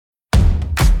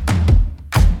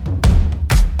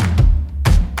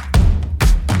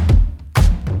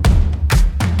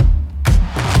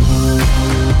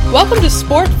Welcome to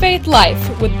Sport Faith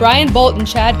Life with Brian Bolt and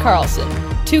Chad Carlson,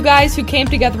 two guys who came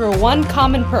together for one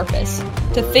common purpose,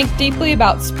 to think deeply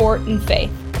about sport and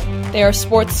faith. They are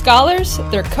sports scholars,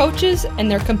 they're coaches,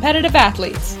 and they're competitive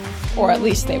athletes, or at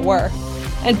least they were.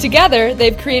 And together,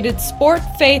 they've created Sport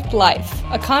Faith Life,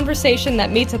 a conversation that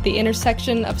meets at the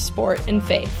intersection of sport and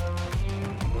faith.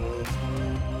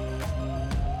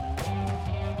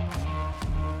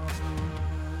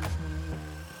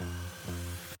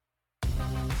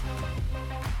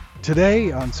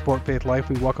 Today on Sport Faith Life,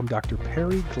 we welcome Dr.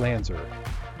 Perry Glanzer.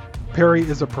 Perry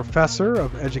is a professor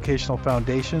of educational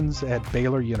foundations at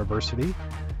Baylor University,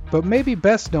 but may be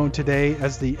best known today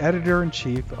as the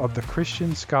editor-in-chief of the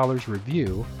Christian Scholars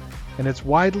Review and its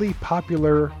widely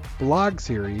popular blog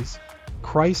series,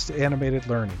 Christ Animated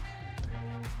Learning.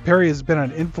 Perry has been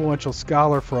an influential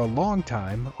scholar for a long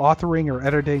time, authoring or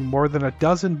editing more than a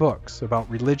dozen books about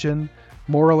religion,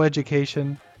 moral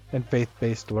education, and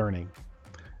faith-based learning.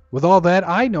 With all that,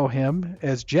 I know him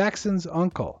as Jackson's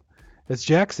uncle, as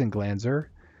Jackson Glanzer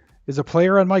is a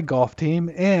player on my golf team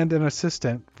and an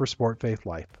assistant for Sport Faith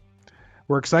Life.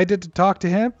 We're excited to talk to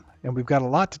him, and we've got a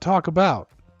lot to talk about.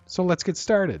 So let's get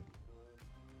started.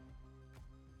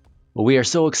 Well, we are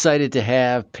so excited to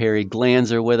have Perry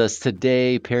Glanzer with us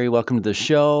today. Perry, welcome to the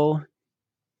show.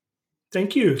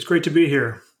 Thank you. It's great to be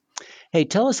here. Hey,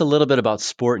 tell us a little bit about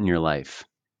sport in your life.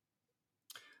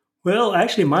 Well,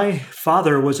 actually, my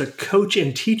father was a coach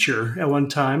and teacher at one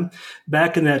time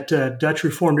back in that Dutch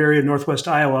Reformed area of Northwest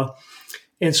Iowa.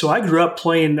 And so I grew up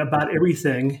playing about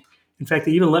everything. In fact,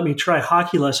 they even let me try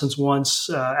hockey lessons once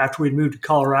after we'd moved to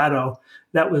Colorado.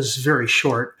 That was very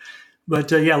short.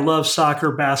 But I love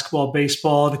soccer, basketball,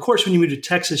 baseball. And of course, when you move to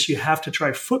Texas, you have to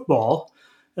try football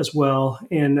as well,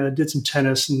 and did some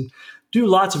tennis and do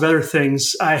lots of other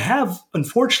things. I have,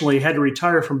 unfortunately, had to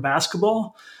retire from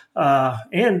basketball. But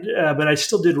I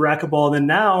still did racquetball. And then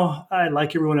now,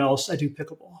 like everyone else, I do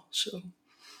pickleball. So,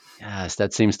 yes,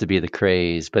 that seems to be the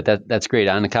craze. But that's great.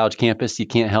 On the college campus, you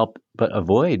can't help but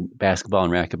avoid basketball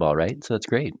and racquetball, right? So that's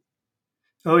great.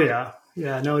 Oh, yeah.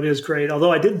 Yeah, no, it is great.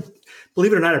 Although I did,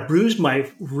 believe it or not, I bruised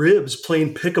my ribs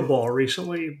playing pickleball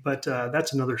recently. But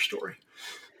that's another story.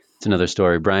 It's another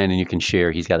story. Brian, and you can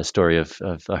share. He's got a story of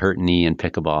a hurt knee in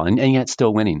pickleball, and yet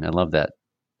still winning. I love that.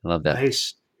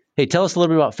 Nice. Hey, tell us a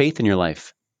little bit about faith in your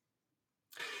life.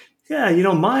 Yeah,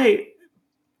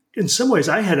 in some ways,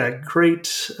 I had a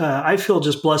great, I feel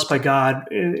just blessed by God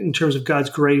in terms of God's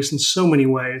grace in so many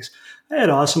ways. I had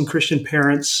awesome Christian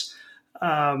parents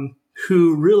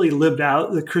who really lived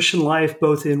out the Christian life,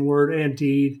 both in word and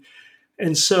deed.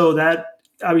 And so that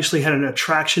obviously had an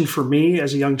attraction for me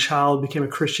as a young child, became a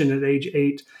Christian at age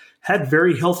 8, had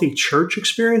very healthy church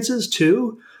experiences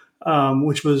too.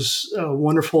 Which was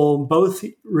wonderful, both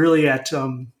really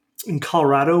in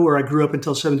Colorado, where I grew up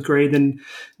until 7th grade, then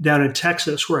down in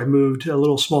Texas, where I moved, a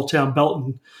little small town,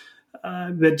 Belton.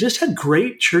 But just had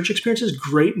great church experiences,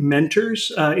 great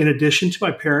mentors, in addition to my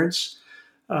parents.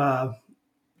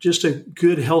 Just a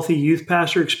good, healthy youth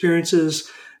pastor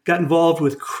experiences. Got involved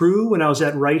with Crew when I was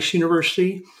at Rice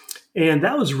University. And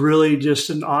that was really just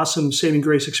an awesome saving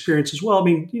grace experience as well. I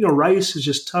mean, Rice is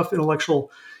just tough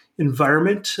intellectual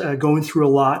environment, going through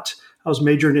a lot. I was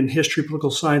majoring in history,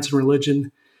 political science, and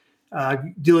religion,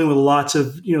 dealing with lots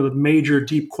of, the major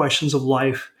deep questions of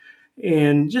life,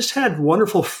 and just had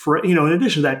wonderful, in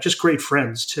addition to that, just great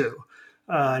friends too.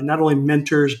 Not only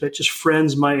mentors, but just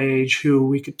friends my age who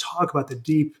we could talk about the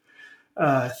deep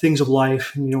things of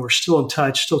life. And, we're still in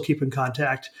touch, still keep in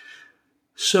contact.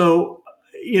 So,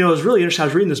 it was really interesting. I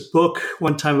was reading this book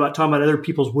one time about talking about other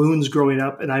people's wounds growing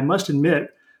up. And I must admit,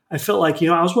 I felt like,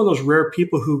 I was one of those rare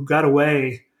people who got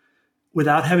away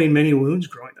without having many wounds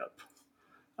growing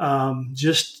up.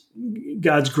 Just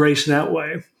God's grace in that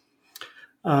way.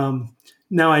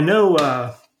 Now I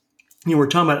know, we're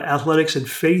talking about athletics and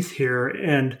faith here.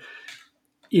 And,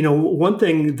 one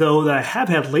thing though that I have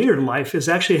had later in life is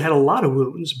actually had a lot of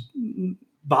wounds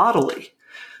bodily.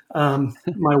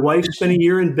 My wife spent a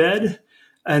year in bed.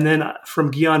 And then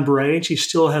from Guillain-Barré, and she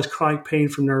still has chronic pain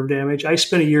from nerve damage. I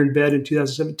spent a year in bed in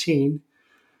 2017.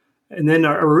 And then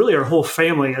our whole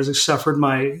family has suffered.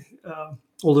 My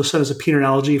oldest son has a peanut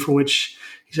allergy for which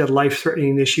he's had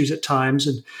life-threatening issues at times.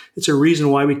 And it's a reason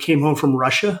why we came home from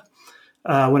Russia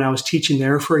when I was teaching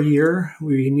there for a year.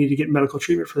 We needed to get medical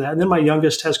treatment for that. And then my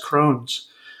youngest has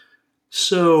Crohn's.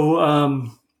 So,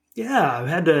 I've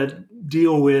had to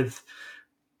deal with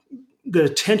the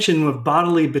tension of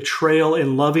bodily betrayal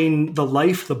and loving the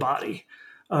life of the body,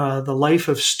 the life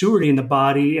of stewarding the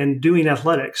body and doing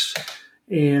athletics.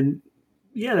 And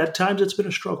at times it's been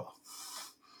a struggle.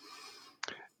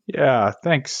 Yeah,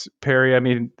 thanks, Perry. I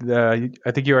mean,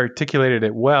 I think you articulated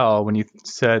it well when you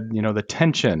said, the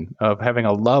tension of having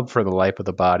a love for the life of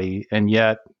the body and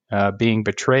yet being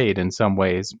betrayed in some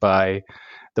ways by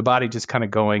the body just kind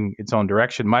of going its own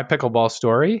direction. My pickleball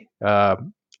story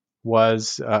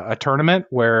was a tournament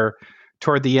where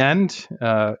toward the end,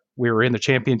 we were in the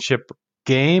championship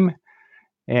game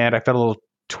and I felt a little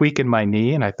tweak in my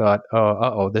knee and I thought,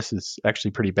 oh, this is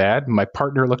actually pretty bad. And my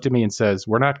partner looked at me and says,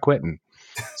 "We're not quitting."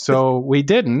 So we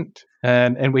didn't,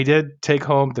 and we did take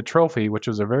home the trophy, which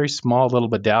was a very small little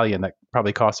medallion that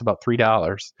probably cost about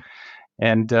 $3.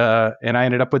 And I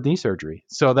ended up with knee surgery.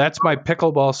 So that's my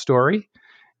pickleball story.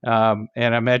 And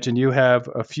I imagine you have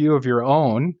a few of your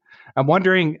own. I'm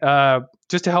wondering,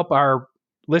 just to help our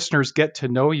listeners get to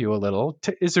know you a little,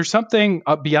 is there something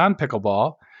beyond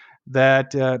pickleball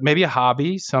that maybe a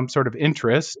hobby, some sort of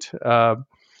interest,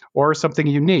 or something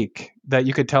unique that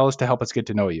you could tell us to help us get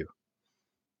to know you?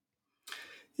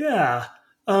 Yeah.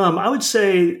 I would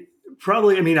say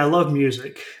probably, I mean, I love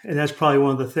music, and that's probably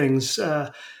one of the things.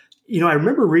 I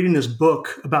remember reading this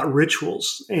book about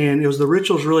rituals, and it was the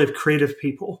rituals really of creative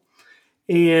people.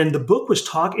 And the book was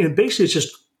talking, and basically it's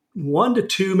just 1 to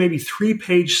 2, maybe 3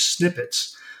 page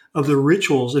snippets of the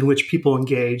rituals in which people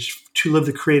engage to live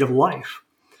the creative life.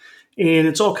 And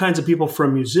it's all kinds of people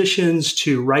from musicians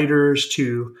to writers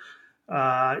to,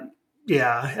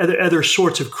 other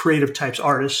sorts of creative types,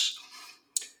 artists.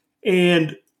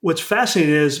 And what's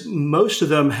fascinating is most of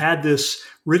them had this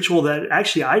ritual that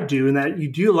actually I do, and that you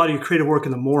do a lot of your creative work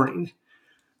in the morning.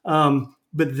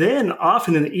 But then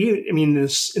often in the evening,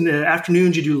 in the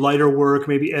afternoons, you do lighter work,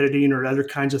 maybe editing or other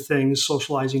kinds of things,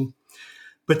 socializing.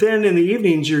 But then in the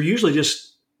evenings, you're usually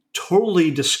just totally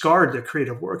discard the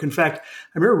creative work. In fact,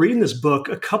 I remember reading this book,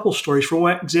 a couple stories.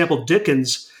 For example,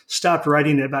 Dickens stopped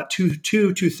writing at about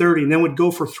 2:30, and then would go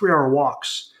for 3-hour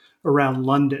walks around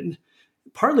London,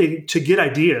 partly to get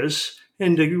ideas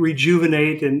and to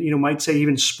rejuvenate and, might say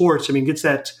even sports. I mean, gets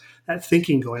that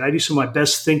thinking going. I do some of my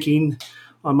best thinking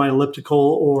on my elliptical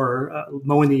or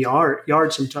mowing the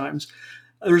yard sometimes.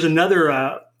 There's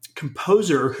another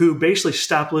composer who basically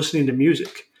stopped listening to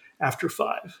music after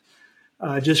 5,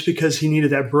 just because he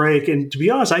needed that break. And to be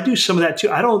honest, I do some of that too.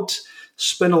 I don't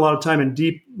spend a lot of time in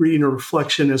deep reading or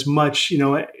reflection as much, in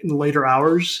the later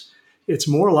hours. It's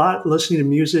more a lot listening to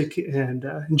music and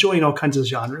enjoying all kinds of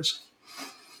genres.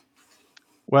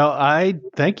 Well, I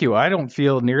thank you. I don't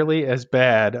feel nearly as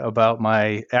bad about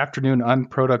my afternoon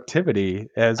unproductivity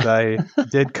as I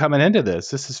did coming into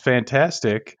this. This is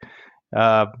fantastic.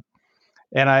 And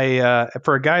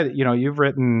for a guy that, you've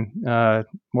written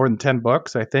more than 10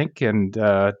 books, I think, and,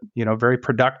 very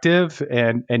productive,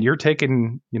 and you're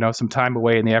taking, some time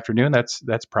away in the afternoon.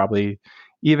 That's probably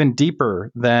even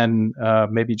deeper than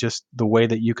maybe just the way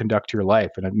that you conduct your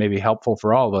life. And it may be helpful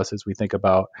for all of us as we think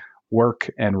about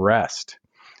work and rest.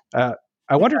 I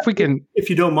wonder if we can. If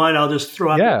you don't mind, I'll just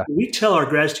throw out. Yeah. We tell our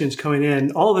grad students coming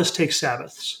in, all of us take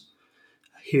Sabbaths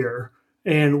here,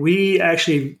 and we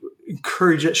actually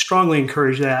strongly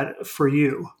encourage that for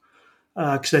you,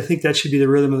 because I think that should be the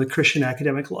rhythm of the Christian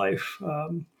academic life.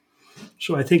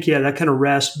 So I think, that kind of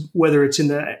rest, whether it's in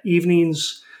the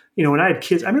evenings, when I had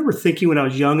kids, I remember thinking when I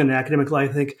was young in the academic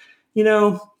life, I think,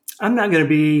 I'm not going to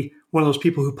be one of those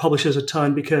people who publishes a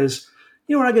ton because,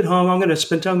 when I get home, I'm going to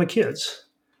spend time with my kids.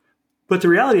 But the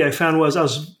reality I found was I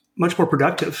was much more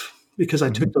productive because I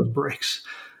took those breaks.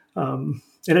 And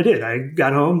I did. I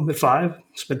got home at 5,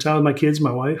 spent time with my kids,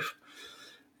 my wife.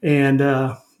 And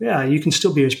you can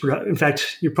still be as productive. In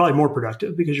fact, you're probably more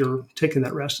productive because you're taking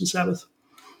that rest and Sabbath.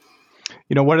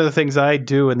 One of the things I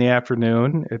do in the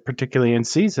afternoon, particularly in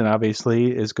season,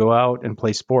 obviously, is go out and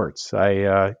play sports.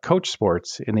 I coach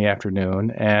sports in the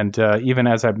afternoon. And even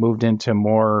as I've moved into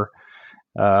more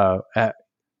of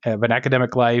an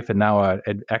academic life and now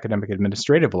an academic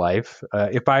administrative life,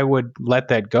 if I would let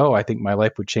that go, I think my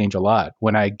life would change a lot.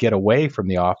 When I get away from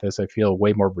the office, I feel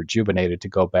way more rejuvenated to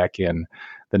go back in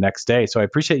the next day. So I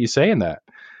appreciate you saying that.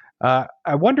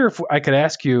 I wonder if I could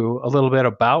ask you a little bit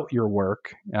about your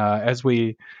work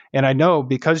and I know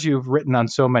because you've written on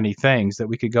so many things that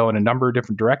we could go in a number of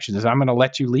different directions. I'm going to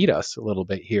let you lead us a little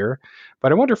bit here,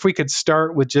 but I wonder if we could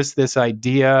start with just this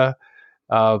idea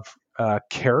of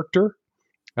character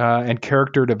and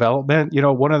character development.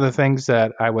 One of the things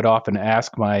that I would often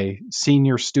ask my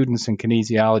senior students in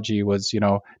kinesiology was,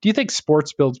 do you think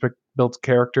sports builds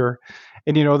character?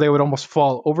 And, they would almost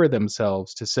fall over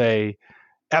themselves to say,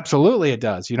 absolutely it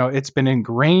does. It's been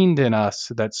ingrained in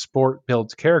us that sport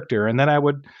builds character. And then I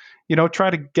would,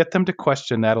 try to get them to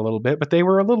question that a little bit, but they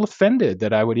were a little offended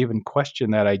that I would even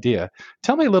question that idea.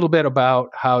 Tell me a little bit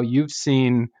about how you've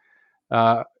seen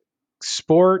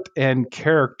sport and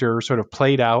character sort of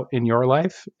played out in your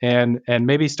life, and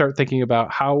maybe start thinking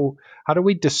about how do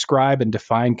we describe and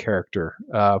define character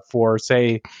for,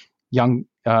 say, young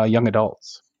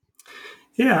adults.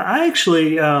 Yeah, I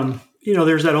actually,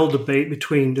 there's that old debate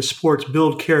between does sports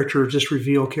build character or just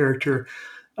reveal character.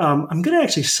 I'm going to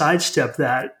actually sidestep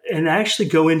that and actually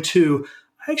go into,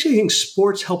 I actually think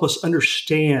sports help us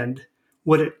understand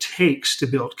what it takes to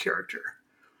build character,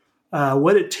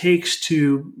 what it takes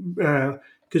to,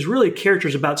 because really character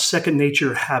is about second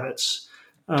nature habits.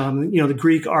 The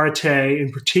Greek arete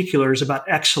in particular is about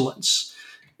excellence.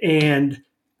 And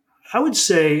I would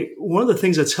say one of the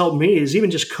things that's helped me is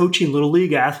even just coaching little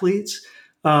league athletes,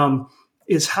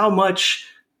 is how much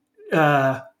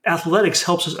athletics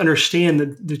helps us understand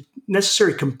the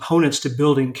necessary components to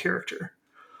building character.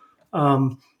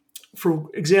 For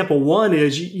example, one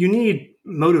is you need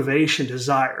motivation,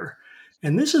 desire,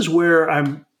 and this is where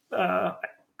I'm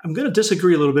going to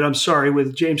disagree a little bit. I'm sorry,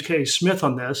 with James K. Smith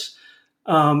on this,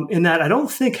 in that I don't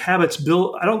think habits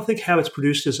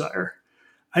produce desire.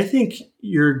 I think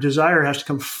your desire has to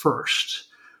come first.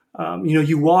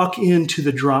 You walk into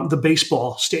the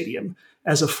baseball stadium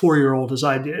as a 4-year-old, as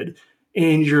I did,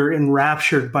 and you're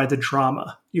enraptured by the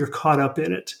drama. You're caught up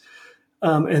in it.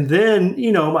 And then,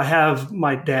 I have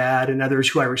my dad and others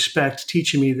who I respect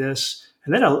teaching me this.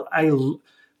 And then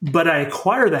I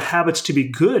acquire the habits to be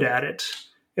good at it.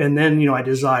 And then, I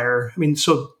desire.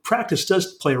 So practice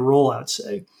does play a role, I'd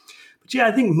say. But yeah,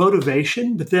 I think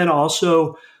motivation, but then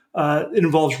also it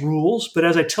involves rules. But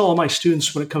as I tell all my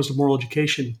students when it comes to moral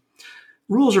education,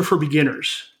 rules are for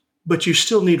beginners, but you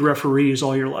still need referees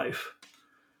all your life.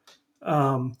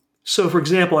 So, for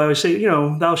example, I always say,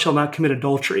 thou shalt not commit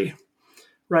adultery,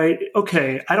 right?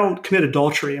 Okay, I don't commit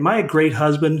adultery. Am I a great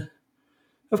husband?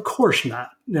 Of course not.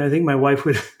 And I think my wife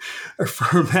would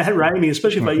affirm that, right?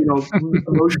 Especially if I,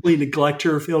 emotionally neglect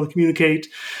her, fail to communicate,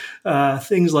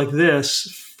 things like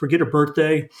this, forget her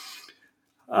birthday.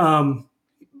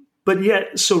 But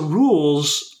yet, so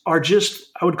rules are just,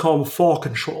 I would call them fall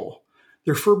control.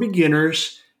 They're for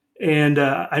beginners. And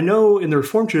I know in the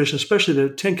Reformed tradition, especially the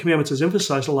 10 Commandments is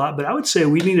emphasized a lot, but I would say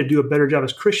we need to do a better job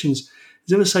as Christians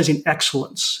is emphasizing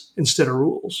excellence instead of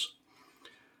rules.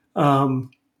 And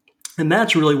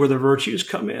that's really where the virtues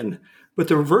come in. But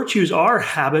the virtues are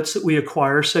habits that we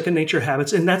acquire, second nature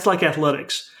habits, and that's like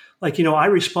athletics. Like, I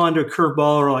respond to a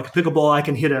curveball or like a pickleball, I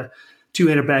can hit a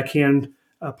two-handed backhand,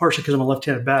 partially because I'm a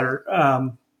left-handed batter.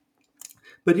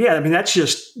 But yeah, that's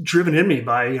just driven in me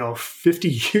by, 50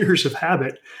 years of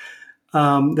habit.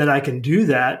 That I can do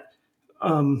that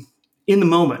in the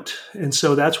moment. And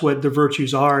so that's what the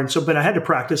virtues are. And so, but I had to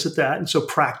practice at that. And so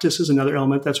practice is another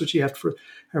element. That's what you have to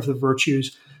have for the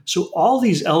virtues. So all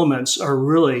these elements are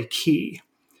really key.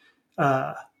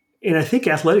 And I think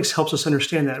athletics helps us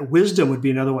understand that. Wisdom would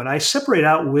be another one. I separate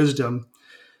out wisdom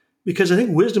because I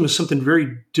think wisdom is something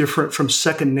very different from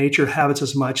second nature habits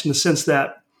as much, in the sense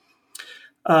that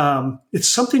it's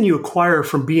something you acquire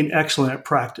from being excellent at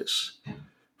practice.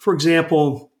 For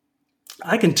example,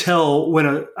 I can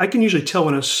usually tell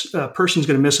when a person's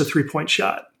going to miss a 3-point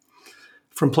shot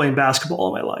from playing basketball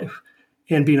all my life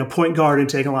and being a point guard and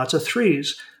taking lots of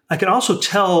threes. I can also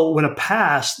tell when a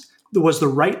pass was the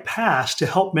right pass to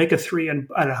help make a three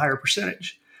at a higher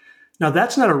percentage. Now,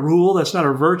 that's not a rule, that's not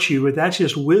a virtue, but that's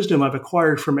just wisdom I've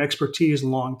acquired from expertise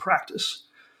and long practice.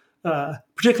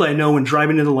 Particularly, I know when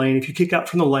driving in the lane, if you kick out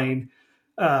from the lane,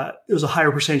 it was a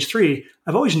higher percentage three.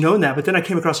 I've always known that, but then I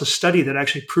came across a study that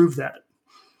actually proved that.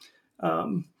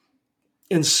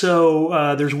 And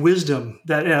so there's wisdom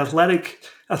that in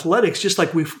athletics, just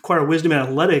like we acquire wisdom in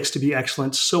athletics to be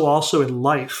excellent, so also in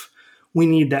life, we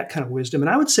need that kind of wisdom. And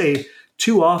I would say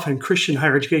too often Christian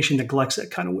higher education neglects that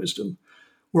kind of wisdom.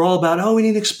 We're all about, we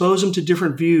need to expose them to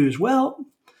different views. Well,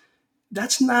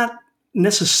 that's not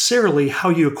necessarily how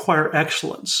you acquire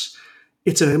excellence.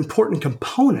 It's an important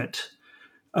component.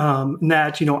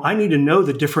 That, I need to know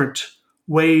the different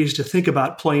ways to think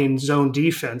about playing zone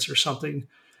defense or something,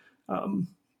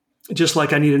 just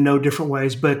like I need to know different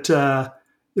ways. But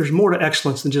there's more to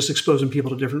excellence than just exposing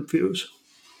people to different views.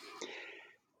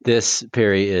 This,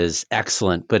 Perry, is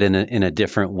excellent, but in a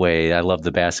different way. I love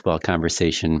the basketball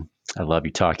conversation. I love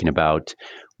you talking about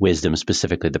wisdom,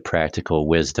 specifically the practical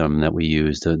wisdom that we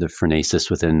use, the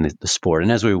phronesis within the sport.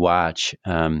 And as we watch,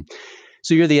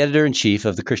 so you're the editor-in-chief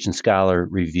of the Christian Scholar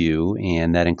Review,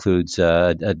 and that includes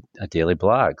a daily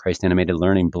blog, Christ Animated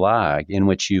Learning blog, in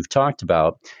which you've talked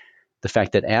about the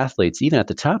fact that athletes, even at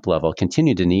the top level,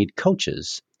 continue to need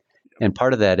coaches. And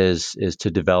part of that is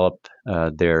to develop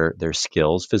their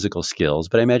skills, physical skills.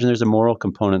 But I imagine there's a moral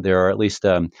component there, or at least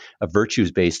a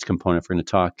virtues-based component. If we're going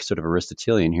to talk sort of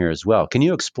Aristotelian here as well. Can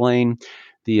you explain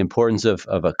the importance of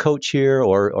a coach here,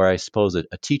 or I suppose a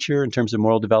teacher in terms of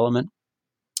moral development?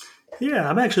 Yeah,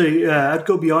 I'm actually, I'd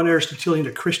go beyond Aristotelian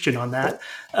to Christian on that.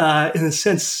 In a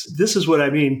sense, this is what I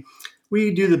mean. I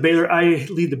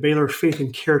lead the Baylor Faith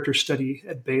and Character Study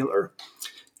at Baylor.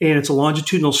 And it's a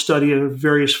longitudinal study of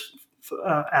various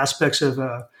aspects of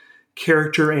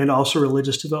character and also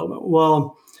religious development.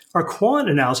 Well, our quant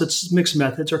analysis, it's mixed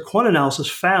methods, our quant analysis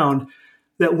found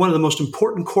that one of the most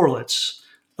important correlates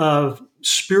of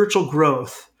spiritual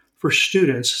growth for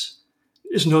students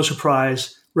is, no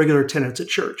surprise, regular attendance at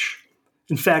church.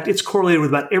 In fact, it's correlated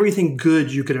with about everything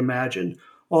good you could imagine,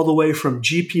 all the way from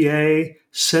GPA,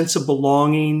 sense of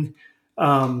belonging,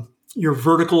 your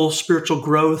vertical spiritual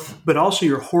growth, but also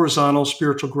your horizontal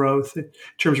spiritual growth in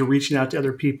terms of reaching out to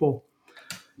other people.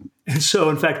 And so,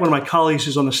 in fact, one of my colleagues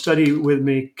who's on the study with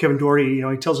me, Kevin Doherty,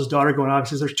 he tells his daughter going on, he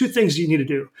says, there's two things you need to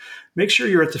do. Make sure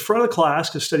you're at the front of the class,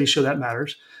 because studies show that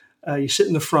matters. You sit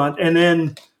in the front, and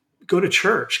then go to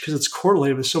church, because it's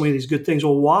correlated with so many of these good things.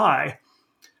 Well, why?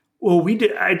 Well,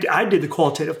 I did the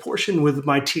qualitative portion with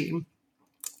my team.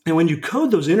 And when you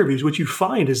code those interviews, what you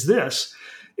find is this.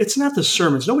 It's not the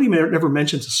sermons. Nobody ever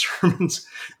mentions the sermons.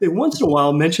 They once in a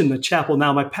while mention the chapel.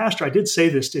 Now, my pastor, I did say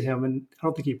this to him, and I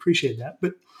don't think he appreciated that.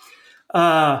 But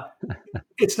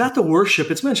it's not the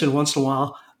worship. It's mentioned once in a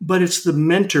while, but it's the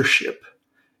mentorship.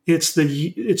 It's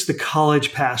the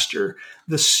college pastor,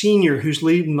 the senior who's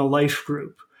leading the life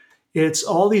group. It's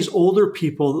all these older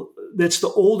people. That's the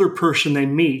older person they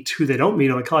meet, who they don't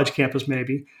meet on a college campus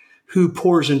maybe, who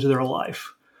pours into their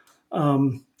life.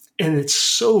 And it's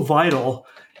so vital.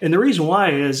 And the reason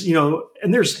why is,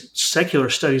 and there's secular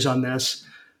studies on this,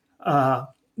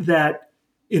 that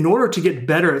in order to get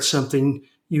better at something,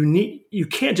 you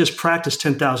can't just practice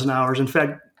 10,000 hours. In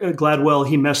fact, Gladwell,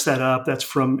 he messed that up. That's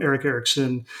from Eric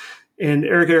Erickson. And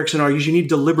Eric Erickson argues you need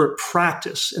deliberate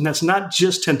practice. And that's not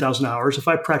just 10,000 hours. If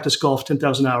I practice golf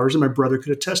 10,000 hours, and my brother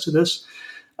could attest to this,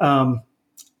 I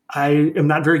am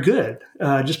not very good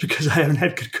just because I haven't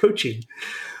had good coaching.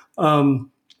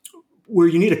 Where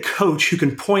you need a coach who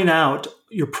can point out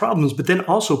your problems, but then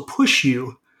also push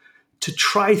you to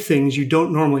try things you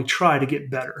don't normally try to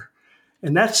get better.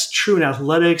 And that's true in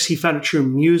athletics. He found it true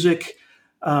in music.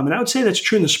 And I would say that's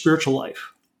true in the spiritual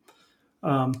life.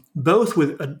 Both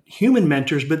with human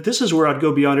mentors, but this is where I'd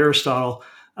go beyond Aristotle.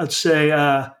 I'd say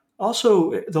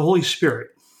also the Holy Spirit.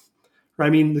 Right?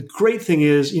 I mean, the great thing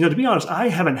is, to be honest, I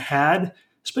haven't had,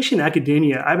 especially in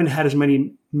academia, I haven't had as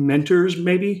many mentors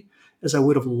maybe as I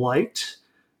would have liked.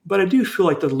 But I do feel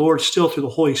like the Lord still through the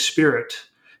Holy Spirit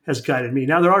has guided me.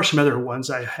 Now, there are some other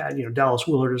ones I had, Dallas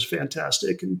Willard is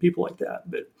fantastic and people like that.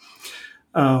 But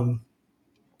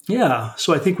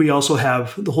so I think we also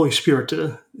have the Holy Spirit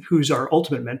who's our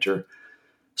ultimate mentor.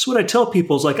 So what I tell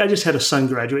people is, I just had a son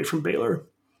graduate from Baylor.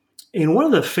 And one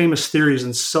of the famous theories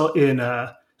in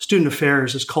student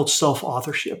affairs is called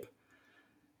self-authorship.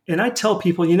 And I tell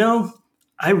people,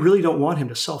 I really don't want him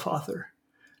to self-author.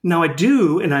 Now I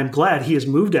do, and I'm glad he has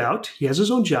moved out. He has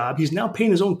his own job. He's now paying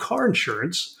his own car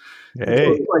insurance.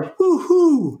 Hey. So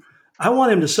woohoo! I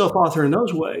want him to self-author in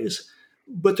those ways.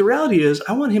 But the reality is,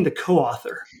 I want him to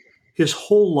co-author his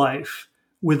whole life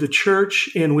with the church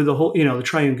and with the whole, the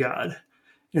triune God.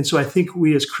 And so I think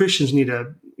we as Christians need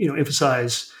to,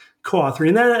 emphasize co-authoring.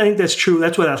 And I think that's true.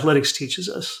 That's what athletics teaches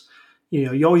us.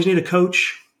 You always need a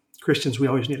coach. Christians, we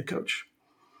always need a coach.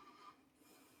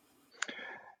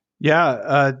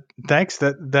 Yeah, thanks.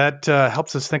 That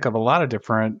helps us think of a lot of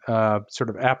different sort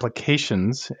of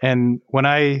applications. And when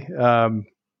I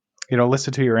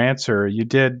listen to your answer, you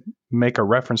did make a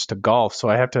reference to golf, so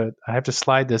I have to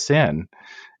slide this in.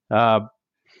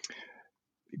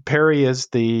 Perry is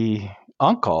the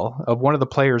uncle of one of the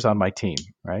players on my team,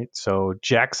 right? So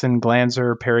Jackson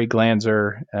Glanzer, Perry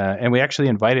Glanzer, and we actually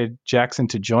invited Jackson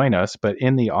to join us, but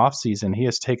in the off season, he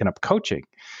has taken up coaching.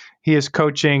 He is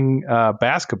coaching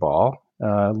basketball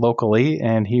locally,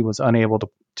 and he was unable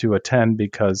to attend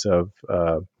because of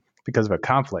a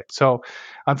conflict. So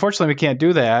unfortunately, we can't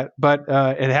do that, but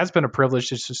it has been a privilege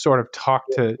just to sort of talk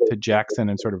to Jackson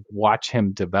and sort of watch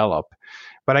him develop.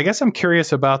 But I guess I'm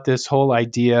curious about this whole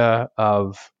idea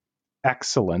of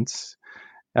excellence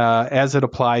as it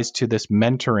applies to this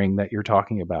mentoring that you're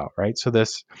talking about, right? So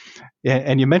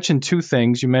and you mentioned two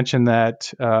things. You mentioned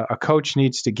that a coach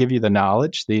needs to give you the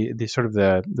knowledge, the sort of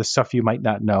the stuff you might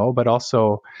not know, but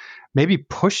also maybe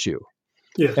push you.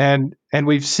 Yeah. And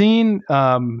we've seen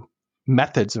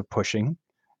methods of pushing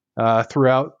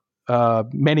throughout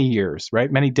many years,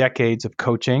 right? Many decades of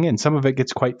coaching, and some of it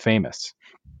gets quite famous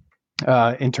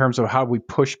in terms of how we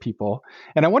push people.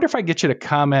 And I wonder if I get you to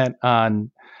comment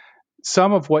on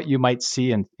some of what you might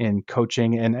see in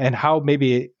coaching and how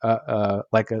maybe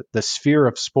the sphere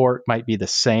of sport might be the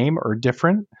same or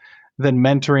different than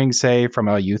mentoring, say, from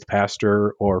a youth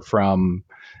pastor or from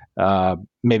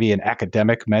maybe an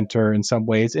academic mentor in some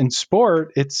ways. In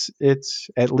sport, it's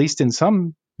at least in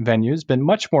some venues been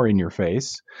much more in your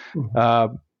face.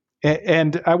 Mm-hmm.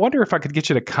 And I wonder if I could get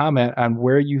you to comment on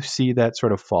where you see that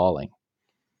sort of falling.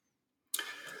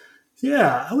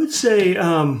 Yeah, I would say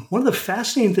one of the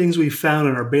fascinating things we found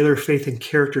in our Baylor Faith and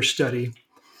Character study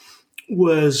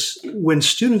was when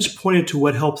students pointed to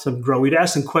what helped them grow. We'd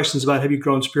ask them questions about, have you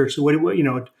grown spiritually?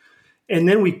 And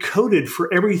then we coded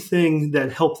for everything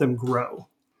that helped them grow.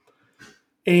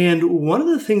 And one of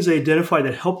the things they identified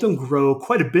that helped them grow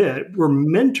quite a bit were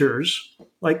mentors,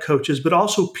 like coaches, but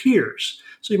also peers.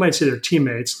 So you might say they're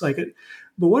teammates. But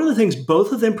one of the things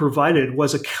both of them provided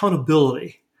was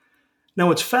accountability. Now,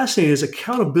 what's fascinating is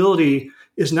accountability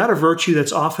is not a virtue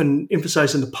that's often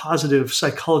emphasized in the positive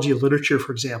psychology of literature,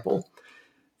 for example.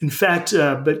 In fact,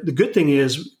 but the good thing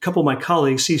is a couple of my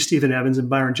colleagues, C. Stephen Evans and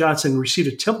Byron Johnson, received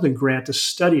a Templeton grant to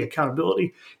study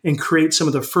accountability and create some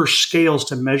of the first scales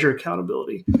to measure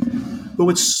accountability. But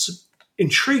what's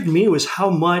intrigued me was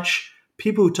how much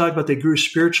people who talked about they grew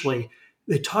spiritually,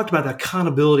 they talked about that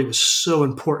accountability was so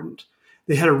important.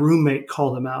 They had a roommate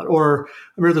call them out. Or I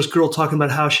remember this girl talking about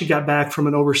how she got back from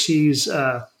an overseas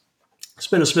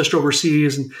spent a semester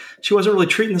overseas, and she wasn't really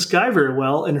treating this guy very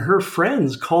well, and her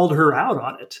friends called her out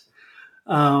on it.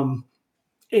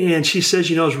 And she says,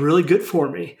 it was really good for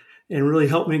me and really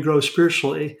helped me grow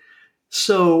spiritually.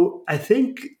 So I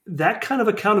think that kind of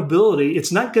accountability,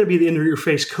 it's not going to be the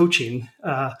in-your-face coaching.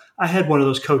 I had one of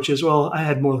those coaches. Well, I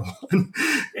had more than one.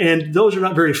 And those are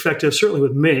not very effective, certainly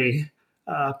with me.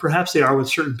 Perhaps they are with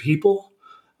certain people,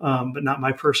 but not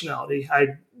my personality.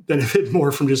 I benefit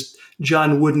more from just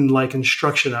John Wooden-like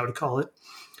instruction, I would call it.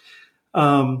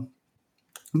 I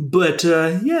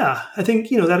think,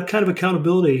 that kind of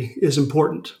accountability is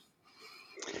important.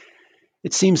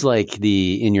 It seems like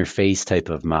the in-your-face type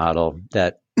of model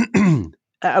that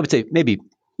I would say maybe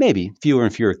fewer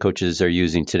and fewer coaches are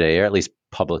using today, or at least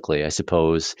publicly, I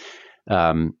suppose.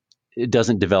 It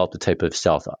doesn't develop the type of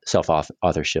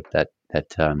self-authorship that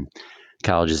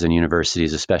colleges and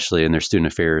universities, especially in their student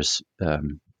affairs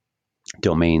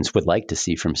domains, would like to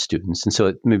see from students. And so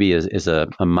it maybe is a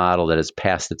model that has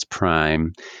passed its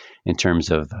prime in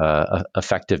terms of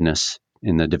effectiveness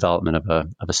in the development of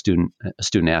a student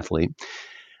athlete.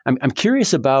 I'm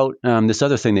curious about this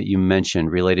other thing that you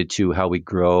mentioned related to how we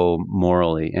grow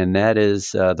morally, and that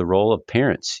is the role of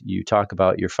parents. You talk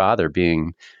about your father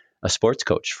being a sports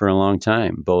coach for a long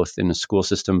time, both in the school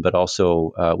system but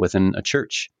also within a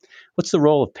church. What's the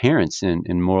role of parents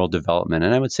in moral development?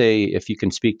 And I would say if you can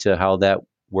speak to how that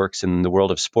works in the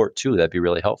world of sport too, that'd be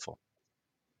really helpful.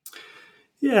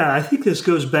 Yeah, I think this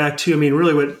goes back to,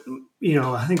 really what,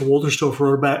 I think Wolterstorff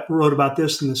wrote about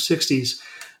this in the 60s,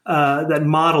 that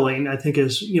modeling, I think,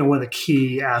 is, one of the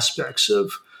key aspects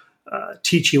of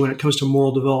teaching when it comes to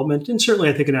moral development, and certainly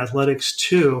I think in athletics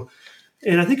too.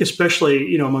 And I think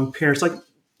especially, among parents, I've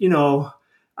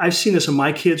seen this in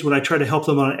my kids when I try to help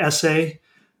them on an essay.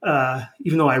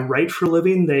 Even though I write for a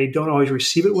living, they don't always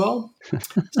receive it well.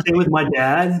 Same with my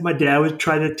dad. My dad would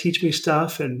try to teach me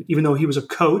stuff, and even though he was a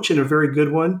coach and a very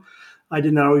good one, I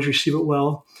did not always receive it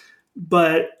well.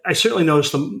 But I certainly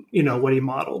noticed what he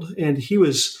modeled, and he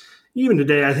was, even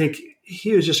today, I think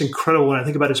he was just incredible. When I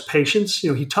think about his patience,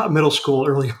 he taught middle school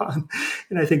early on,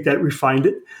 and I think that refined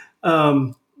it.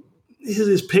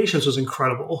 His patience was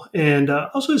incredible, and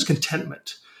also his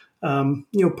contentment.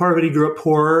 Part of it, he grew up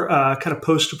poor, kind of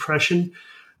post-depression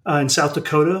in South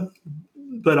Dakota.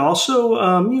 But also,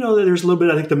 there's a little bit,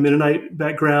 I think, the Mennonite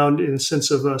background in the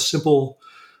sense of more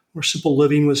simple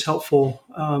living was helpful.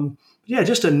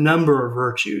 Just a number of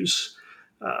virtues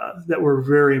that were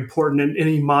very important, and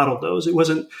he modeled those.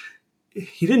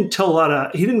 He didn't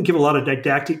give a lot of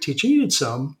didactic teaching. He did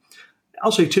some.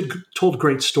 Also, he told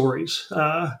great stories.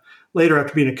 Later,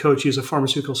 after being a coach, he was a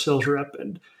pharmaceutical sales rep,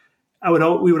 and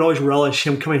we would always relish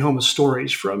him coming home with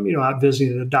stories from, out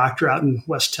visiting a doctor out in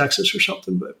West Texas or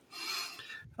something. But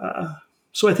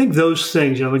so I think those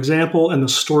things, example and the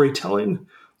storytelling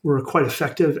were quite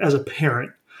effective as a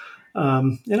parent.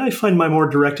 And I find my more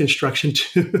direct instruction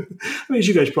too, as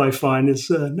you guys probably find, is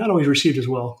not always received as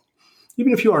well,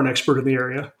 even if you are an expert in the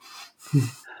area.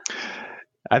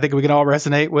 I think we can all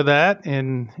resonate with that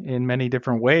in many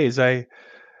different ways.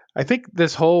 I think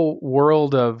this whole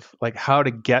world of like how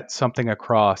to get something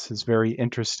across is very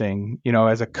interesting.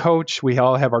 As a coach, we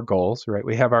all have our goals, right?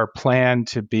 We have our plan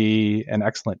to be an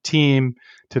excellent team,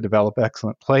 to develop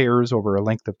excellent players over a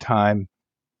length of time.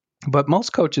 But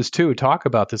most coaches too talk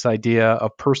about this idea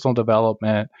of personal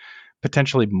development,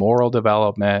 potentially moral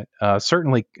development,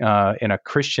 certainly in a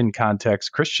Christian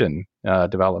context, Christian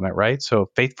development, right? So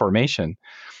faith formation.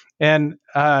 And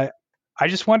I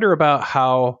just wonder about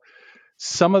how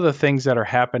some of the things that are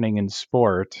happening in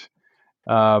sport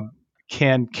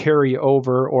can carry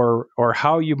over, or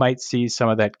how you might see some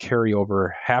of that carryover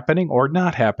happening or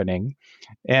not happening.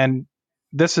 And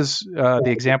this is the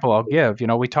example I'll give.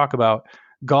 We talk about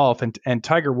golf and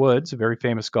Tiger Woods, a very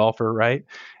famous golfer, right?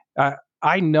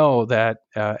 I know that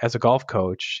as a golf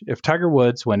coach, if Tiger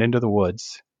Woods went into the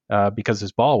woods because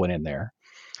his ball went in there,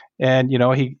 and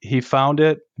he found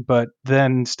it, but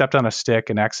then stepped on a stick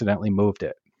and accidentally moved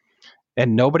it,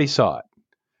 and nobody saw it,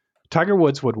 Tiger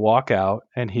Woods would walk out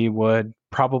and he would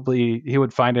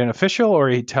find an official, or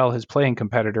he'd tell his playing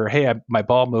competitor, "Hey, my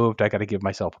ball moved. I got to give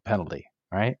myself a penalty."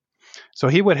 Right? So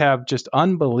he would have just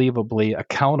unbelievably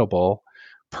accountable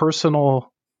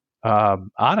personal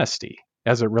honesty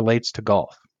as it relates to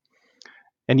golf.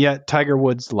 And yet Tiger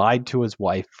Woods lied to his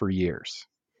wife for years.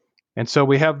 And so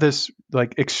we have this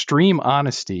like extreme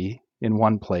honesty in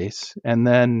one place and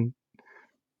then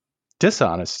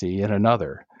dishonesty in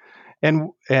another.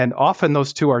 And often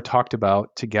those two are talked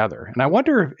about together. And I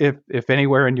wonder if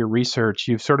anywhere in your research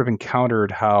you've sort of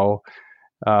encountered how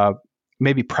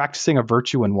maybe practicing a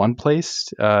virtue in one place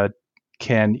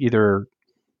can either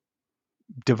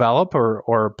develop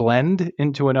or blend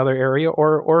into another area,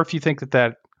 or if you think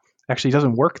that actually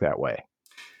doesn't work that way.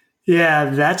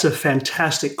 Yeah, that's a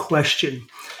fantastic question.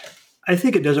 I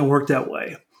think it doesn't work that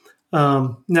way.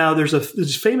 Now,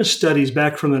 there's famous studies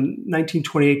back from the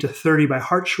 1928 to 30 by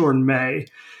Hartshorne and May,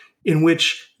 in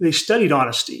which they studied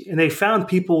honesty, and they found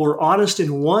people were honest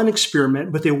in one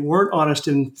experiment, but they weren't honest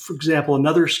in, for example,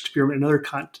 another experiment, another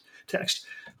context.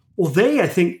 Well, I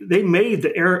think they made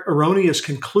the erroneous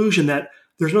conclusion that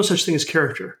there's no such thing as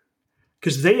character,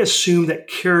 because they assumed that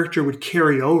character would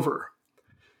carry over.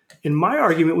 And my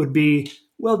argument would be,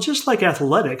 well, just like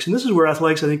athletics, and this is where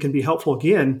athletics I think can be helpful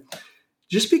again,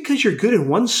 just because you're good in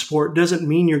one sport doesn't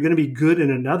mean you're going to be good in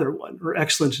another one or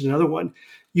excellent in another one.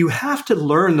 You have to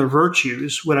learn the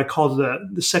virtues, what I call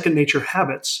the second nature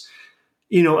habits,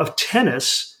 of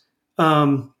tennis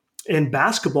and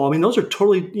basketball. I mean, those are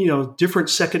totally, different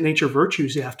second nature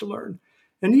virtues you have to learn.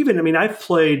 And even, I've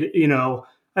played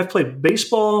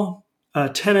baseball,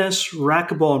 tennis,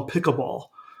 racquetball, and pickleball.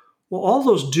 Well, all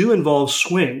those do involve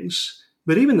swings,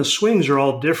 but even the swings are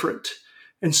all different.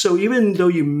 And so even though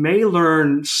you may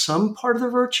learn some part of the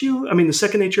virtue, the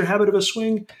second nature habit of a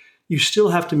swing, you still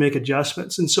have to make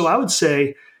adjustments. And so I would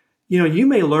say, you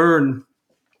may learn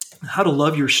how to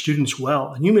love your students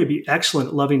well, and you may be excellent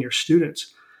at loving your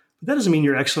students, but that doesn't mean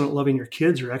you're excellent at loving your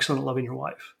kids or excellent at loving your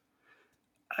wife.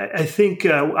 I think,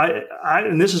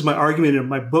 and this is my argument in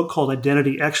my book called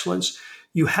Identity Excellence,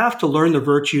 you have to learn the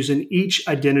virtues in each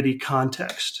identity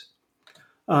context.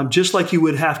 Just like you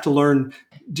would have to learn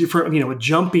different,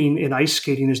 jumping in ice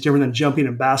skating is different than jumping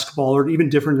in basketball, or even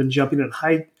different than jumping in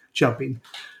high jumping.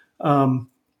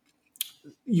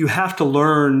 You have to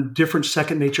learn different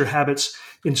second nature habits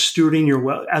in stewarding your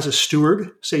wealth. As a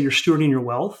steward, say you're stewarding your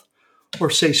wealth, or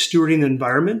say stewarding the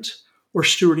environment, or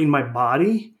stewarding my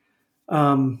body,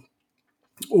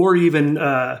 or even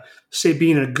say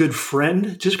being a good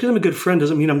friend. Just because I'm a good friend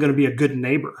doesn't mean I'm going to be a good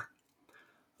neighbor.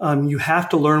 You have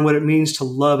to learn what it means to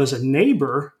love as a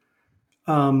neighbor.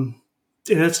 And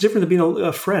that's different than being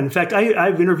a friend. In fact,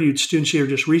 I've interviewed students here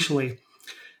just recently,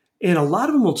 and a lot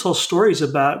of them will tell stories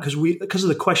about, because of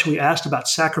the question we asked about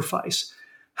sacrifice,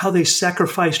 how they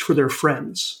sacrificed for their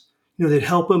friends. They'd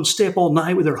help them stay up all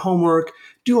night with their homework,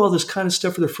 do all this kind of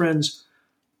stuff for their friends.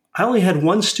 I only had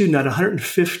one student out of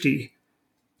 150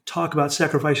 talk about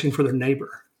sacrificing for their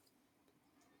neighbor.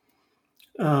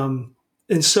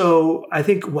 And so I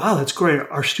think, wow, that's great.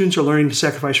 Our students are learning to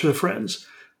sacrifice for their friends.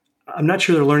 I'm not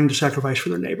sure they're learning to sacrifice for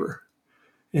their neighbor.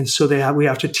 And so we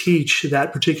have to teach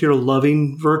that particular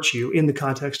loving virtue in the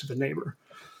context of a neighbor.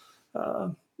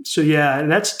 And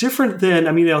that's different than,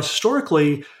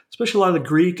 historically, especially a lot of the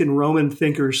Greek and Roman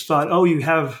thinkers thought,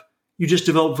 you just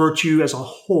develop virtue as a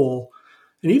whole.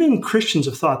 And even Christians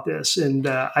have thought this. And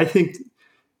I think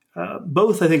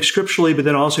both, scripturally, but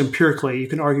then also empirically, you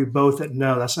can argue both that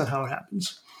no, that's not how it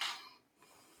happens.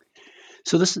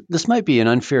 So this might be an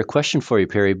unfair question for you,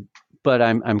 Perry, But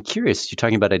I'm curious. You're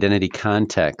talking about identity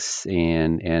context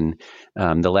and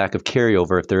the lack of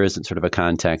carryover if there isn't sort of a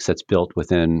context that's built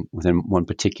within one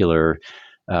particular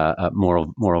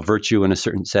moral virtue in a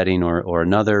certain setting or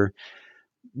another.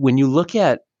 When you look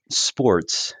at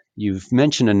sports, you've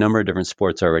mentioned a number of different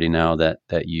sports already now that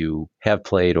you have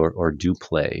played or do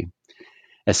play.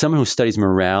 As someone who studies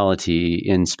morality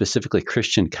in specifically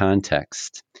Christian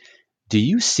context, do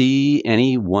you see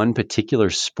any one particular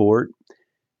sport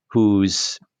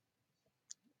whose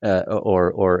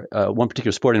or one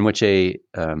particular sport in which the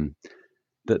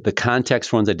context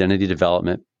for one's identity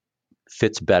development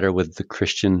fits better with the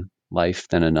Christian life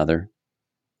than another?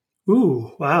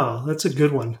 Ooh, wow, that's a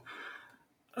good one.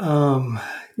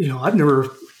 I've never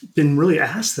been really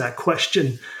asked that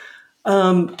question.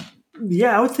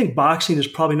 Yeah, I would think boxing is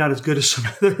probably not as good as some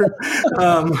other.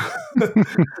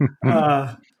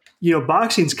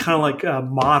 Boxing's kind of like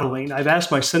modeling. I've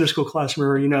asked my Sunday school class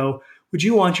member, would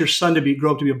you want your son to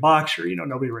grow up to be a boxer?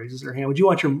 Nobody raises their hand. Would you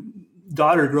want your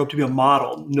daughter to grow up to be a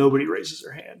model? Nobody raises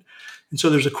their hand. And so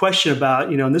there's a question about,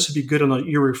 and this would be good on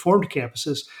your Reformed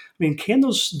campuses. I mean, can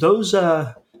those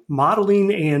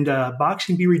modeling and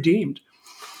boxing be redeemed?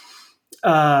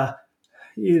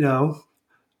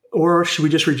 Or should we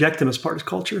just reject them as part of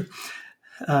culture?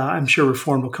 I'm sure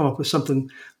Reform will come up with something.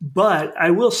 But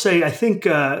I will say, I think,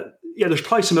 there's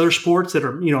probably some other sports that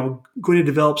are, going to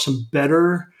develop some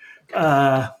better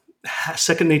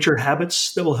second nature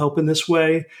habits that will help in this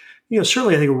way.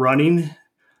 Certainly I think running,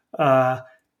 I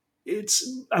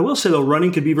will say though,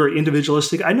 running can be very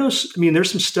individualistic.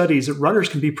 There's some studies that runners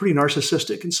can be pretty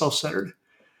narcissistic and self-centered.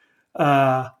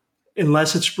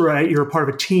 Unless it's right, you're a part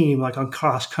of a team, like on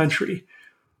cross country.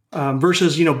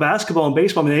 Versus, basketball and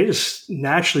baseball, they just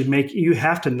naturally you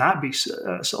have to not be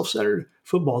self-centered.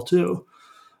 Football too.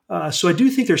 So I do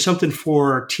think there's something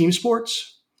for team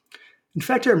sports. In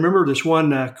fact, I remember this one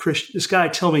this guy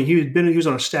tell me he was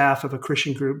on a staff of a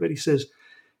Christian group, but he says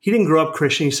he didn't grow up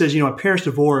Christian. He says, my parents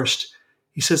divorced.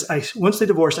 He says, once they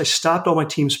divorced, I stopped all my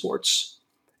team sports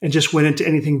and just went into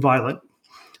anything violent,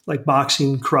 like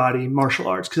boxing, karate, martial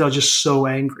arts, because I was just so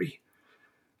angry.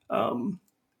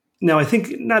 Now, I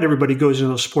think not everybody goes into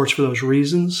those sports for those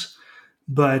reasons,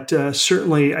 but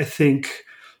certainly I think,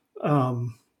 a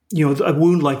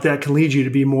wound like that can lead you to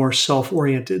be more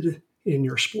self-oriented in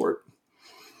your sport.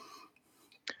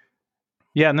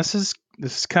 Yeah, and this is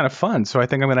kind of fun. So I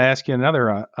think I'm going to ask you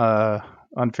another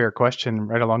unfair question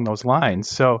right along those lines.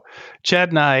 So Chad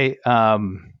and I,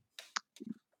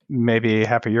 maybe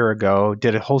half a year ago,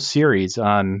 did a whole series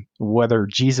on whether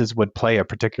Jesus would play a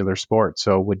particular sport.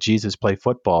 So would Jesus play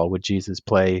football? Would Jesus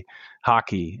play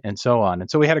hockey? And so on.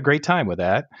 And so we had a great time with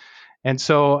that. And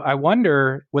so I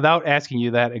wonder, without asking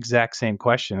you that exact same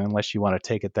question, unless you want to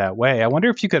take it that way, I wonder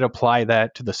if you could apply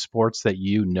that to the sports that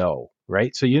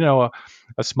right? So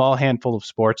a small handful of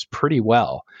sports pretty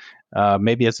well,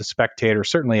 maybe as a spectator,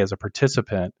 certainly as a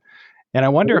participant. And I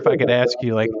wonder if I could ask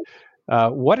you,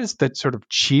 what is the sort of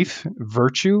chief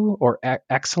virtue or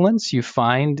excellence you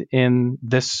find in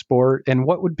this sport? And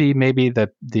what would be maybe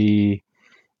the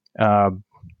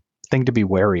thing to be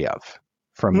wary of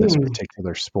from this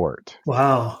particular sport?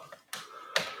 Wow.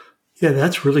 Yeah,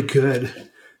 that's really good.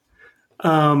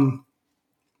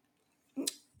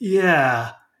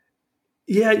 Yeah.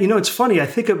 It's funny. I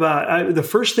think about the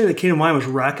first thing that came to mind was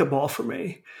racquetball for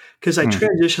me, because I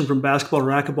transitioned from basketball to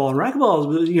racquetball. And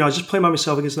racquetball, I was just playing by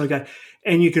myself against another guy.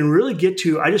 And you can really get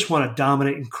to, I just want to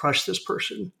dominate and crush this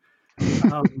person.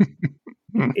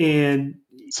 And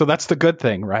so that's the good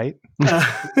thing, right?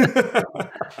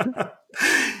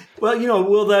 Well,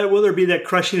 will there be that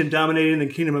crushing and dominating in the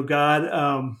kingdom of God?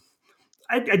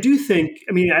 I do think,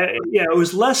 it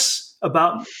was less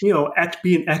about,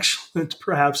 being excellent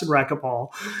perhaps in racquetball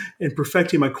and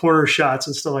perfecting my corner shots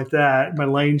and stuff like that, my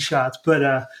lane shots,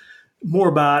 but more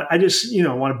about, I just,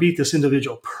 want to beat this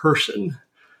individual person.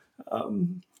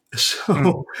 I'm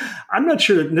not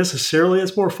sure that necessarily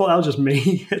it's more fun. That was just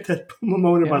me at that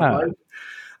moment in my life.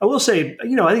 I will say,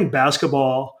 I think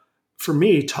basketball for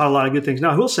me taught a lot of good things. Now,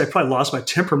 I will say I probably lost my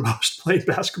temper most playing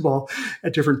basketball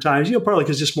at different times, probably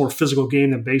because it's just more physical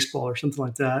game than baseball or something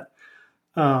like that.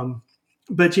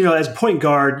 But, as a point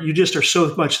guard, you just are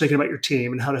so much thinking about your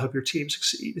team and how to help your team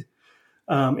succeed.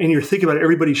 And you're thinking about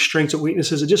everybody's strengths and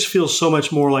weaknesses. It just feels so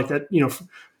much more like that,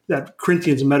 that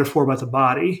Corinthians metaphor about the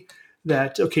body,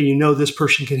 that, okay, this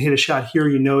person can hit a shot here,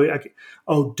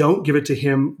 don't give it to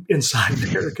him inside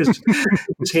there because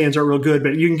his hands aren't real good,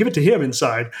 but you can give it to him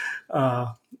inside.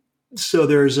 So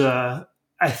there's I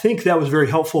think that was very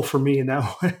helpful for me in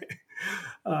that way.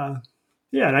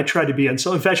 And I tried to be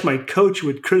unselfish. In fact, my coach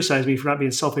would criticize me for not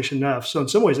being selfish enough. So in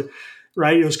some ways,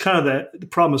 right? It was kind of the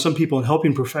problem with some people in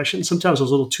helping professions. Sometimes I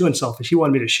was a little too unselfish. He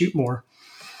wanted me to shoot more.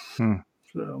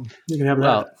 So you can have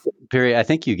that. Perry, I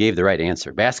think you gave the right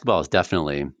answer. Basketball is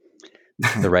definitely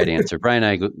the right answer. Brian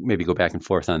and I maybe go back and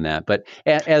forth on that. But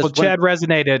Chad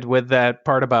resonated with that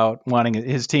part about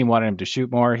his team wanting him to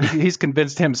shoot more. He's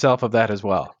convinced himself of that as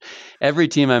well. Every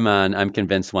team I'm on, I'm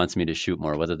convinced wants me to shoot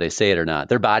more, whether they say it or not.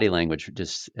 Their body language,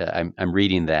 I'm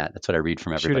reading that. That's what I read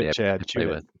from everybody. Shoot it, Chad. I play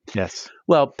with. Yes.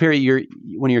 Well, Perry,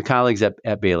 one of your colleagues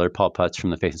at Baylor, Paul Putz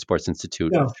from the Faith and Sports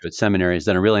Institute at Seminary, has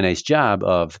done a really nice job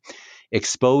of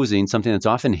exposing something that's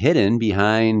often hidden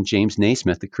behind James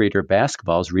Naismith, the creator of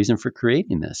basketball's reason for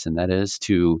creating this. And that is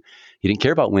he didn't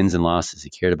care about wins and losses. He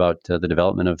cared about the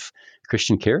development of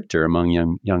Christian character among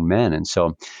young men. And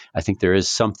so I think there is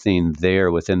something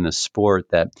there within the sport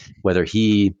that whether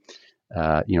he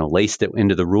laced it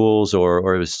into the rules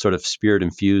or it was sort of spirit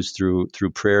infused through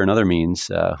prayer and other means,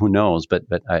 who knows? But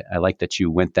I like that you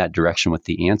went that direction with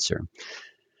the answer.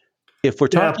 If we're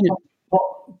talking...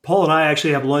 Paul and I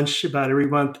actually have lunch about every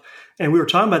month, and we were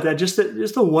talking about that. Just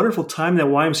the wonderful time in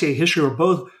that YMCA history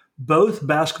where both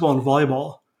basketball and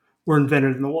volleyball were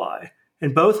invented in the Y,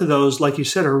 and both of those, like you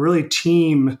said, are really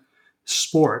team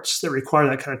sports that require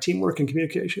that kind of teamwork and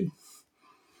communication.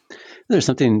 There's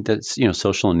something that's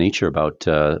social in nature about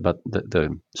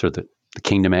the sort of the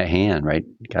kingdom at hand, right?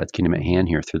 God's kingdom at hand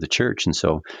here through the church, and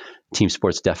so team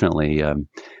sports definitely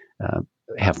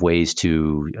have ways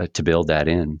to build that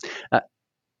in.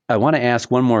 I want to ask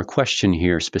one more question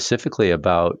here, specifically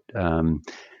about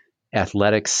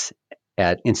athletics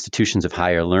at institutions of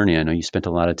higher learning. I know you spent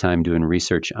a lot of time doing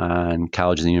research on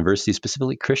colleges and universities,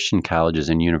 specifically Christian colleges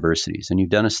and universities. And you've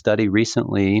done a study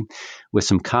recently with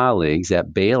some colleagues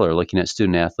at Baylor looking at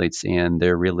student athletes and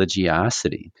their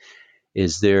religiosity.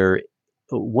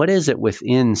 What is it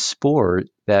within sport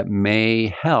that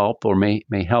may help or may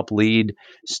help lead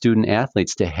student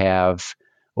athletes to have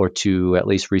or to at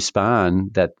least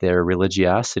respond that their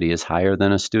religiosity is higher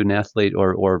than a student athlete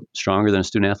or stronger than a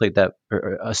student athlete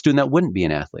or a student that wouldn't be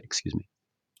an athlete, excuse me?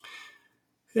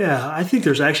 Yeah, I think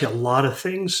there's actually a lot of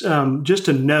things. Just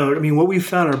to note, what we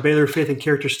found in our Baylor Faith and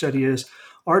Character Study is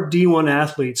our D1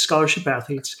 athletes, scholarship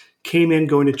athletes, came in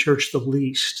going to church the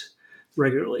least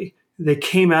regularly. They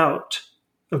came out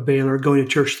of Baylor going to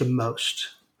church the most.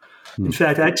 In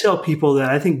fact, I tell people that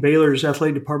I think Baylor's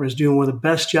athletic department is doing one of the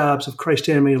best jobs of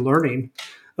Christ-animated learning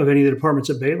of any of the departments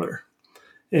at Baylor.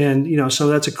 And, so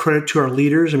that's a credit to our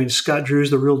leaders. Scott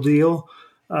Drew's the real deal,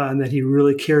 and that he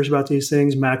really cares about these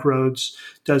things. Mac Rhodes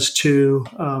does too.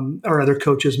 Our other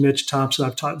coaches, Mitch Thompson,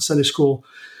 I've taught in Sunday school.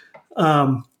 These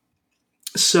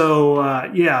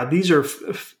are,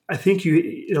 I think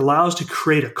it allows to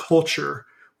create a culture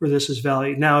where this is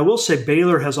valued. Now, I will say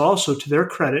Baylor has also, to their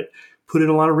credit, put in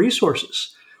a lot of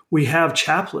resources. We have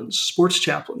chaplains, sports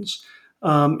chaplains.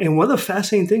 And one of the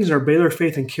fascinating things in our Baylor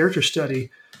Faith and Character Study,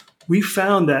 we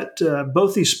found that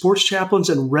both these sports chaplains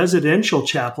and residential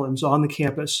chaplains on the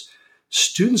campus,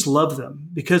 students love them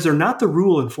because they're not the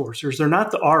rule enforcers. They're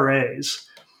not the RAs.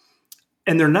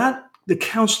 And they're not the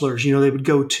counselors, they would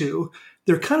go to.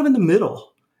 They're kind of in the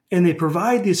middle. And they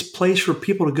provide this place for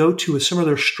people to go to with some of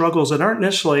their struggles that aren't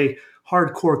necessarily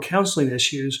hardcore counseling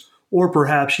issues, or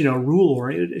perhaps,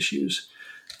 rule-oriented issues.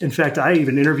 In fact, I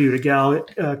even interviewed a gal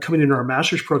coming into our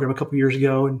master's program a couple of years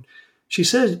ago, and she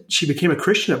said she became a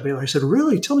Christian at Baylor. I said,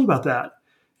 really? Tell me about that.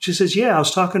 She says, yeah, I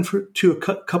was talking to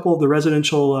a couple of the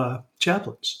residential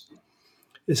chaplains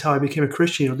is how I became a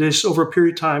Christian. This, over a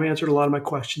period of time, answered a lot of my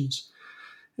questions.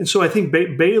 And so I think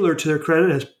Baylor, to their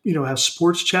credit, has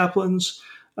sports chaplains.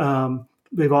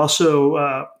 They've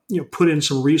also put in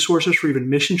some resources for even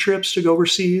mission trips to go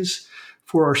overseas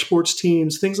for our sports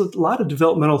teams, a lot of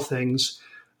developmental things.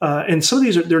 And some of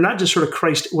these they're not just sort of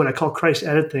what I call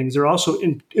Christ-added things. They're also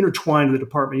intertwined in the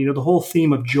department. The whole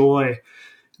theme of joy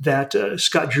that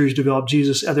Scott Drew's developed,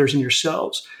 Jesus, others, and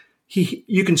yourselves.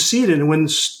 You can see it in when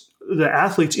the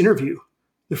athletes interview.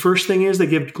 The first thing is they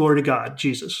give glory to God,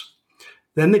 Jesus.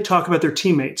 Then they talk about their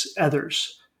teammates,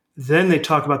 others. Then they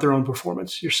talk about their own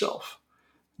performance, yourself,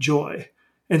 joy.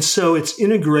 And so it's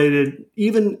integrated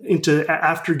even into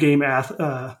after-game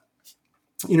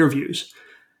interviews.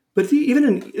 But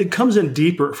it comes in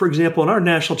deeper. For example, in our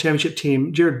national championship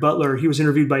team, Jared Butler, he was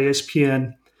interviewed by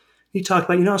ESPN. He talked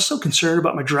about, I was so concerned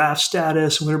about my draft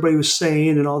status and what everybody was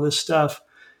saying and all this stuff.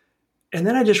 And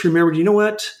then I just remembered, you know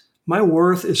what? My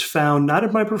worth is found not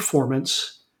in my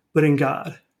performance, but in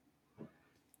God.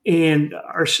 And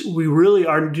we really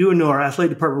are doing know our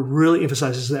athletic department really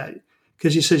emphasizes that.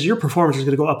 Because he says your performance is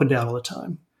going to go up and down all the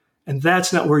time. And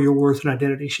that's not where your worth and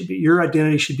identity should be. Your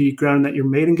identity should be grounded in that you're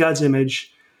made in God's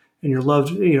image and you're loved,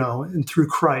 and through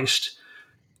Christ.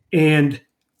 And,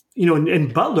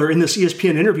 and Butler in this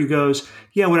ESPN interview goes,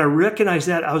 yeah, when I recognized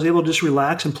that, I was able to just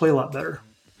relax and play a lot better.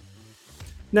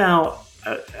 Now,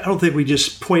 I don't think we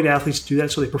just point athletes to do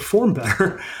that so they perform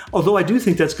better, although I do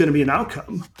think that's going to be an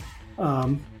outcome.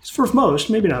 For most,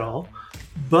 maybe not all,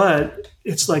 but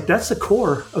it's like that's the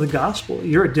core of the gospel.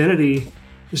 Your identity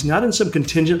is not in some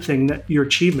contingent thing, that your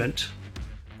achievement,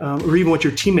 or even what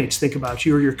your teammates think about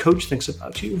you or your coach thinks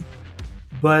about you,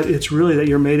 but it's really that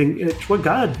you're it's what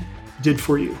God did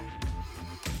for you.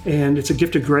 And it's a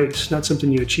gift of grace, not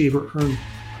something you achieve or earn.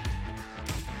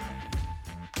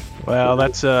 Well,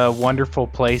 that's a wonderful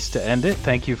place to end it.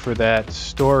 Thank you for that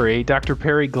story. Dr.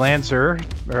 Perry Glanzer,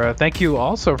 thank you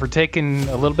also for taking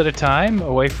a little bit of time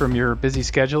away from your busy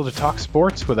schedule to talk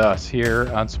sports with us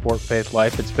here on Sport Faith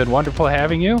Life. It's been wonderful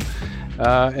having you,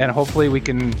 and hopefully we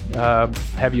can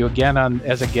have you again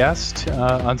as a guest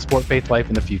on Sport Faith Life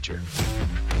in the future.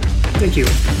 Thank you.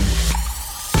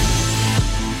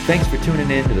 Thanks for tuning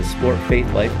in to the Sport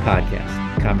Faith Life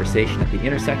podcast, a conversation at the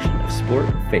intersection of sport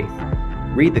and faith.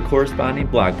 Read the corresponding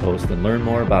blog post and learn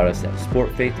more about us at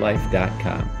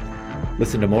sportfaithlife.com.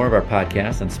 Listen to more of our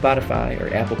podcasts on Spotify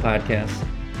or Apple Podcasts.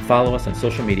 Follow us on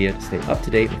social media to stay up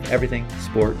to date with everything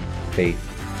Sport, Faith,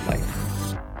 Life.